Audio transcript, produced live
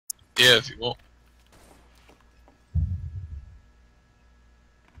Yeah, if you want.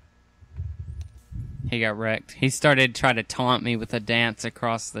 He got wrecked. He started trying to taunt me with a dance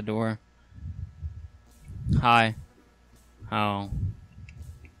across the door. Hi. Oh.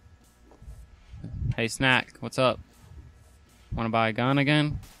 Hey, Snack. What's up? Want to buy a gun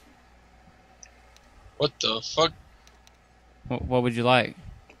again? What the fuck? What would you like?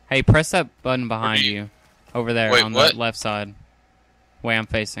 Hey, press that button behind you. Over there. Wait, on what? the left side. Way I'm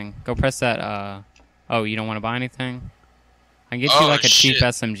facing. Go press that, Oh, you don't want to buy anything? I can get you like a cheap shit.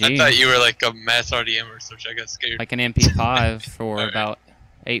 SMG. I thought you were like a mass RDM or something. I got scared. Like an MP5 for Alright. about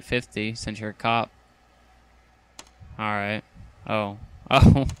 $8.50 since you're a cop. Alright. Oh.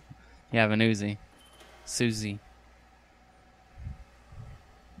 Oh. You have an Uzi. Susie.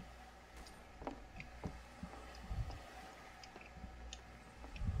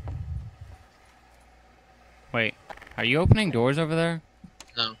 Wait. Are you opening doors over there?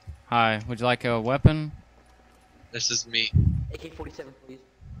 No. Hi. Would you like a weapon? This is me. AK-47, please.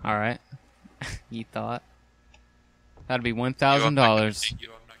 Alright. You thought. That'd be $1,000. I'm not gonna take you.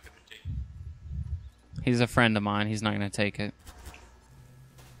 He's a friend of mine. He's not gonna take it.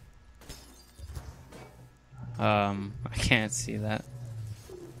 I can't see that.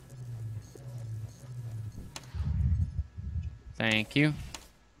 Thank you.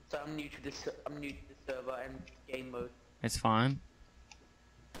 So I'm new to this. I'm new to the server and game mode. It's fine.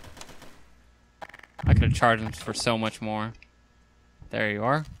 I could have charged him for so much more. There you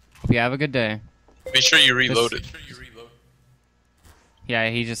are. Hope you have a good day. Make sure you reload it. Yeah,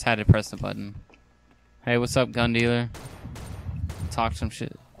 he just had to press the button. Hey, what's up, gun dealer? Talk some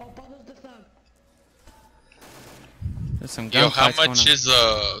shit. There's some gun Yo, how fights going much on. is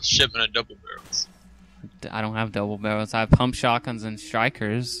a shipment of double barrels? I don't have double barrels. I have pump shotguns and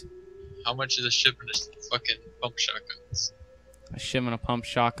strikers. How much is a shipment of fucking pump shotguns? A shipment of pump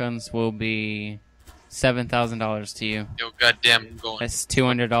shotguns will be $7,000 to you. Yo, goddamn, I'm going. That's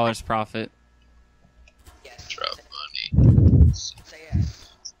 $200 profit. Yes. Drop money. Say yes.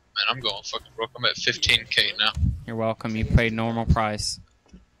 Man, I'm going fucking broke. I'm at 15K now. You're welcome. You paid normal price.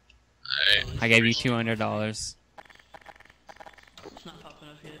 Alright. I gave you $200. It's not popping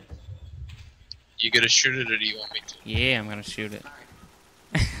up yet. You gonna shoot it or do you want me to? Yeah, I'm gonna shoot it.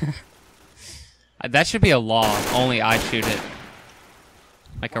 That should be a law. Only I shoot it.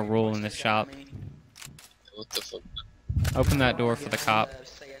 Like a rule in this shop. What the fuck? Open that door for the cop.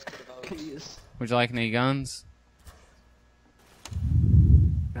 Say yes to the vote. Please. Would you like any guns?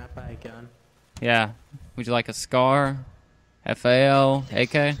 Can I buy a gun? Yeah. Would you like a SCAR? FAL?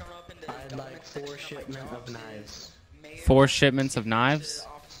 AK? I'd like 4 shipment of knives. 4 shipments of knives?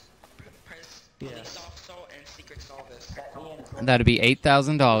 Yes. That'd be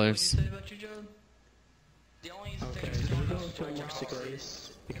 $8,000. Okay, can we go to a more sick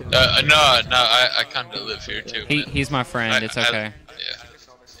place? Because No, I kinda live here too. man. He's my friend. It's okay. Yeah.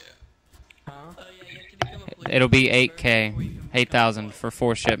 huh? It'll be 8K. 8,000 for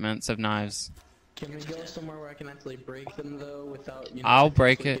 4 shipments of knives. Can we go somewhere where I can actually break them though without you know, I'll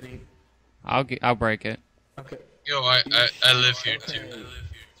break actually it. I'll break it. Okay. Yo, I live here too.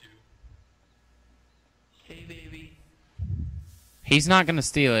 Hey, baby. He's not gonna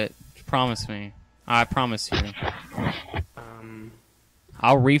steal it. Promise me. I promise you.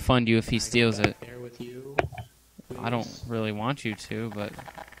 I'll refund you if he steals it. There with you. I don't really want you to, but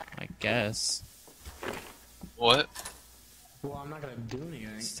I guess. What? Well, I'm not gonna do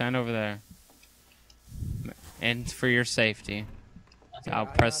anything. Stand over there. And for your safety, I'll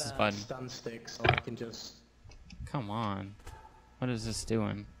I press got this a button. Stun stick, so I can just. Come on. What is this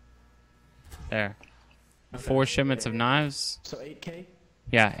doing? There. Okay. 4 shipments of knives? So 8K.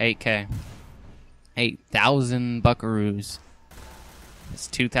 Yeah, 8K. 8,000 buckaroos. It's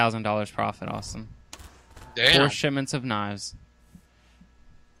 $2,000 profit, Austin. 4 Damn. shipments of knives.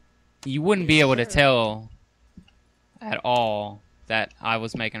 You wouldn't be able to tell at all that I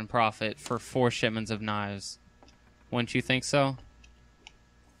was making a profit for 4 shipments of knives. Wouldn't you think so?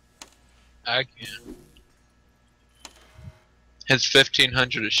 I can. It's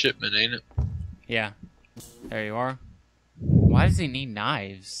 1,500 a shipment, ain't it? Yeah. There you are. Why does he need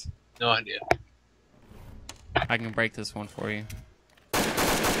knives? No idea. I can break this one for you.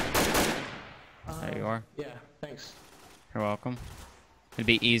 There you are. Yeah. Thanks. You're welcome. It'd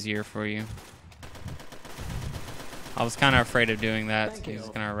be easier for you. I was kind of afraid of doing that. Thank He's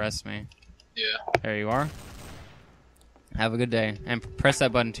you. gonna arrest me. Yeah. There you are. Have a good day. And press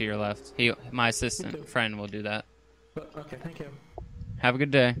that button to your left. My assistant friend will do that. But, okay. Thank you. Have a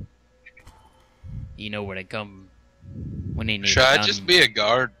good day. You know where to come when you need Should a I gun, just be a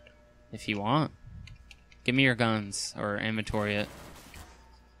guard? if you want. Give me your guns or inventory it.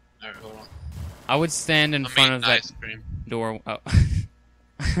 Alright. I would stand in front of that ice cream. door. Oh.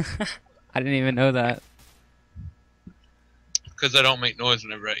 I didn't even know that. Because I don't make noise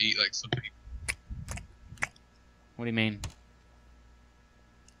whenever I eat like some people. What do you mean?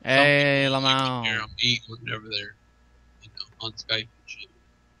 Hey, Some people, you can Lamau. hear them eat whenever they're, on Skype and shit.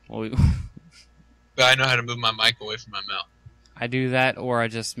 Well, But I know how to move my mic away from my mouth. I do that, or I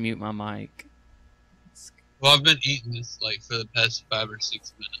just mute my mic. Well, I've been eating this like for the past 5 or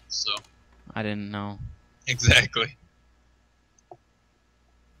 6 minutes, so. I didn't know. Exactly.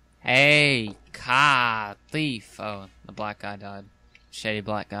 Hey, thief. Oh, the black guy died. Shady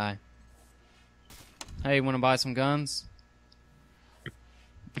black guy. Hey, you want to buy some guns?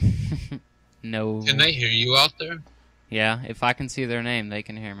 No. Can they hear you out there? Yeah, if I can see their name, they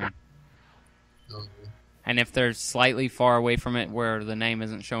can hear me. Oh. And if they're slightly far away from it where the name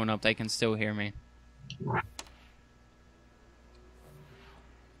isn't showing up, they can still hear me.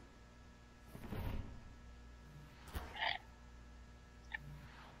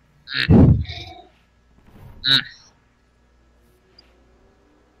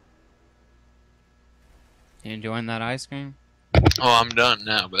 You enjoying that ice cream? Oh, I'm done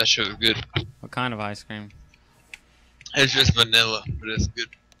now, but that shit was good. What kind of ice cream? It's just vanilla, but it's good.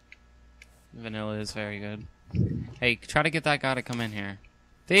 Vanilla is very good. Hey, try to get that guy to come in here.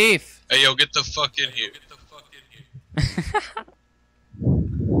 Thief! Hey, yo, get the fuck in here.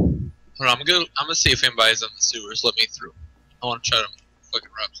 Hold on, I'm gonna see if anybody's in the sewers. Let me through. I wanna try to fucking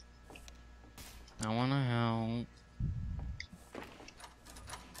rob some. I wanna help.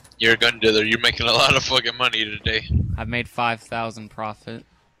 You're a gun dealer. You're making a lot of fucking money today. I've made 5,000 profit.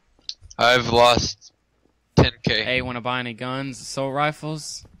 I've lost 10K. Hey, wanna buy any guns? Assault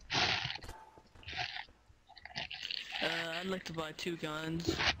rifles? I'd like to buy 2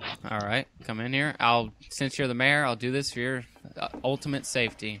 guns. Alright, come in here. Since you're the mayor, I'll do this for your ultimate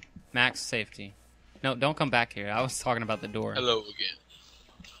safety. Max safety. No, don't come back here. I was talking about the door. Hello again.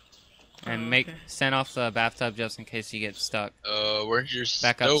 And okay. send off the bathtub just in case you get stuck. Where's your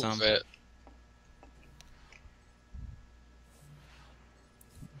Back up stove some. at?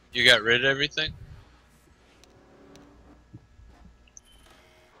 You got rid of everything?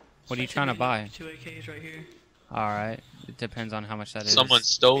 What are you trying to buy? 2 AKs right here. Alright, it depends on how much that is. Someone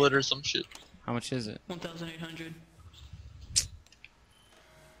stole it or some shit? How much is it? 1,800.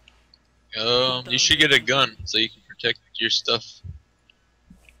 You should get a gun so you can protect your stuff.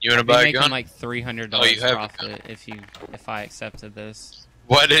 You wanna I'd be buy a making gun? like $300 Oh, you have a profit if I accepted this.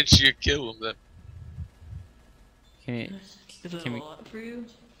 Why didn't you kill him then? Can you, Is that Can a we- lot for you?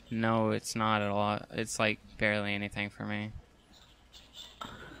 no, it's not a lot. It's like barely anything for me.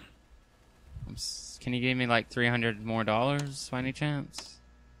 Can you give me like $300 more by any chance?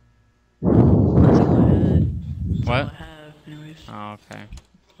 That's all I had. That's What? all I have, anyways. Oh, okay.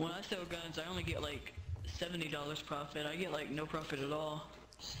 When I sell guns, I only get like $70 profit. I get like no profit at all.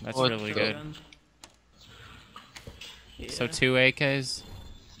 That's What really the- good. Guns. Yeah. So 2 AKs?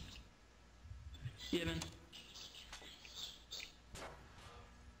 Yeah, man.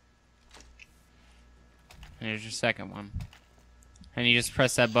 And here's your second one. And you just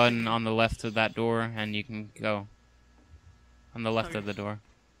press that button on the left of that door and you can go. On the left Okay. of the door.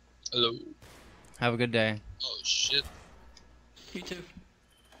 Hello. Have a good day. Oh shit. You too.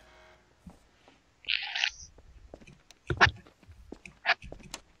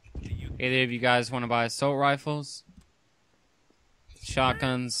 Either of you guys want to buy assault rifles?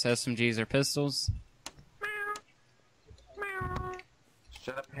 Shotguns, SMGs, or pistols?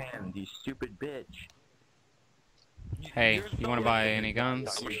 Shut up, Ham, you stupid bitch. Hey, you want to buy any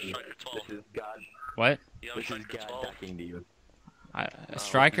guns? This is God. What? This is God talking to you. A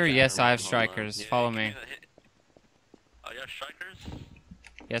striker? Yes, I have strikers. Follow me. Oh, you have strikers?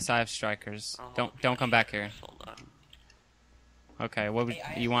 Yes, I have strikers. Oh, Don't come back here. Hold on. Okay, what would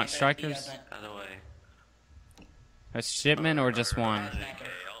you want? Strikers? By the way. A shipment or just one? An AK.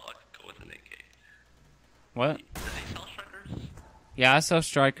 I'll go with an AK. What? Does he sell strikers? Yeah, I sell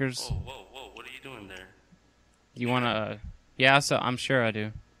strikers. Whoa, whoa, whoa. What are you doing there? You want to? Yeah, I'm sure I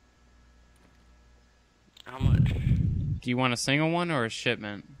do. How much? Do you want a single one or a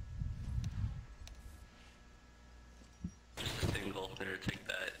shipment? Just a single. There, take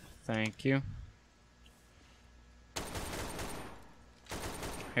that. Thank you.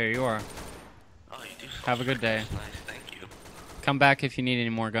 Here you are. Oh, you do sell Have a good day. strikers. Nice, thank you. Come back if you need any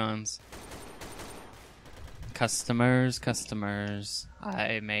more guns. Customers.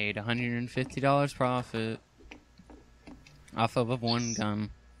 I made $150 profit off of one gun.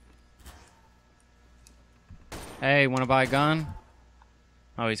 Hey, want to buy a gun?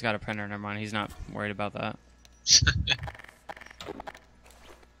 Oh, he's got a printer. Never mind. He's not worried about that.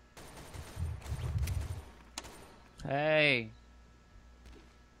 Hey.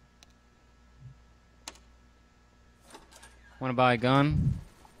 Want to buy a gun?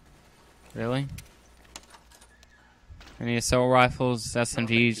 Really? Any assault rifles,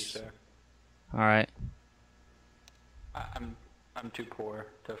 SMGs? Alright. I'm too poor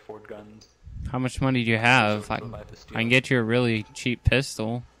to afford guns. How much money do you have? I can get you a really cheap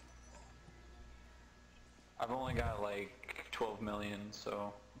pistol. I've only got like 12 million,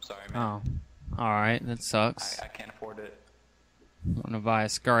 so I'm sorry, man. Oh. Alright, that sucks. I can't afford it. Want to buy a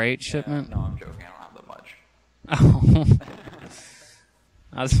Scar 8 shipment? No, I'm joking. I don't have that much. Oh.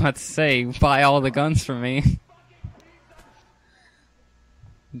 I was about to say, buy all the guns from me.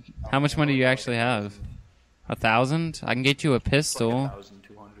 How much money do you actually have? 1,000? I can get you a pistol. Like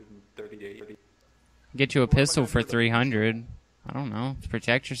 1,238. Get you a pistol for 300. I don't know.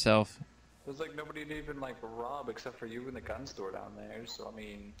 Protect yourself. There's like nobody to even like rob except for you in the gun store down there. So I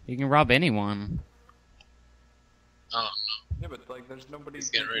mean. You can rob anyone. Oh Yeah, but like there's nobody.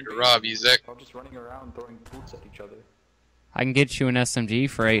 He's getting ready to rob you, Zach. All just running around throwing boots at each other. I can get you an SMG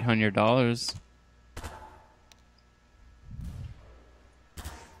for $800.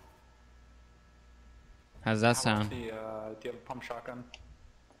 How's that sound? Do you have a pump shotgun?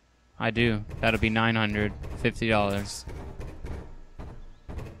 I do. That'll be $950.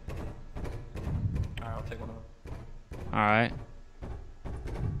 Alright, I'll take one of them. Alright.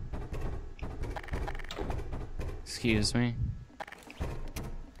 Excuse me.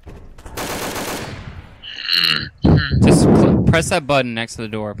 Just press that button next to the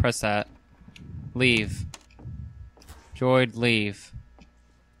door. Press that. Leave. Droid, leave.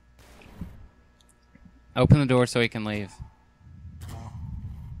 Open the door so he can leave.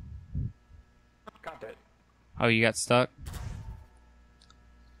 Got it. Oh, you got stuck?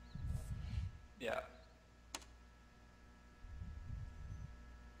 Yeah.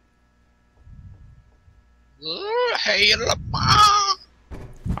 Hey, Lamar.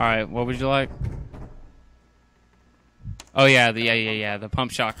 Alright, what would you like? Oh yeah, the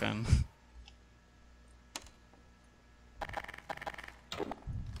pump shotgun.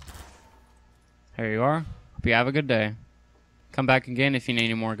 Here you are. Hope you have a good day. Come back again if you need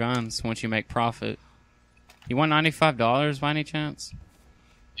any more guns once you make profit. You want $95 by any chance?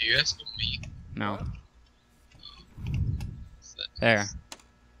 You asking me? No. There.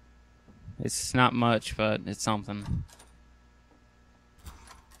 It's not much, but it's something.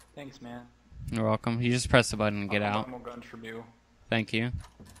 Thanks, man. You're welcome. You just press the button and get I'll out. buy more guns from you. Thank you.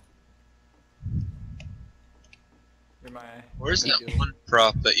 You're my. Where's that one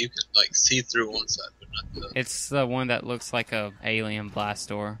prop that you can like see through one side, but not the other? It's the one that looks like a alien blast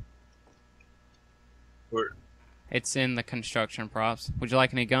door. Where? It's in the construction props. Would you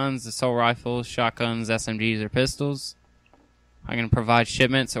like any guns, assault rifles, shotguns, SMGs, or pistols? I'm going to provide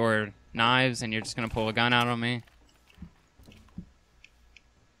shipments or knives, and you're just going to pull a gun out on me.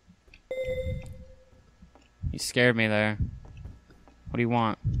 You scared me there. What do you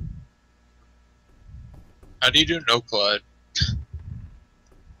want? How do you do no collide?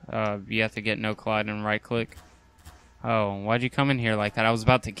 You have to get no collide and right click. Oh, why'd you come in here like that? I was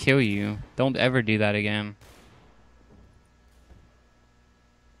about to kill you. Don't ever do that again.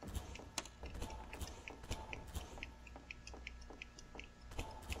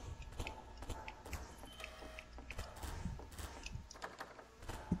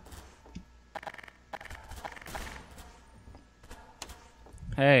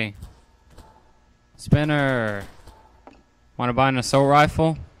 Hey. Spinner. Want to buy an assault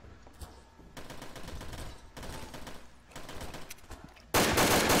rifle?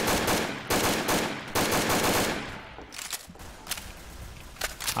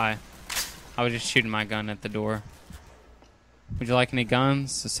 Hi. I was just shooting my gun at the door. Would you like any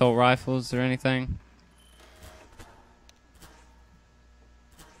guns, assault rifles, or anything?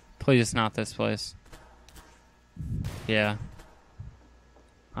 Please not this place. Yeah.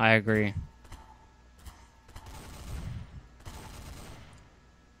 I agree.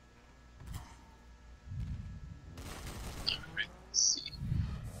 Alright, let's see.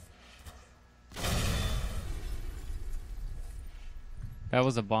 That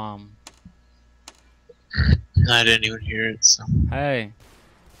was a bomb. I didn't even hear it, so. Hey.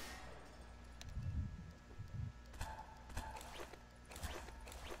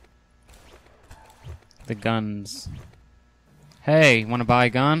 The guns. Hey, want to buy a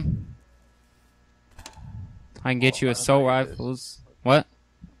gun? I can get you assault rifles. What?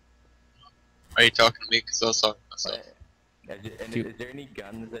 Are you talking to me? Because I was talking to myself. And Dude. is there any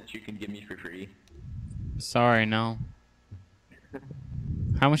guns that you can give me for free? Sorry, no.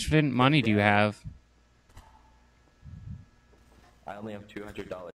 How much money do you have? I only have $200.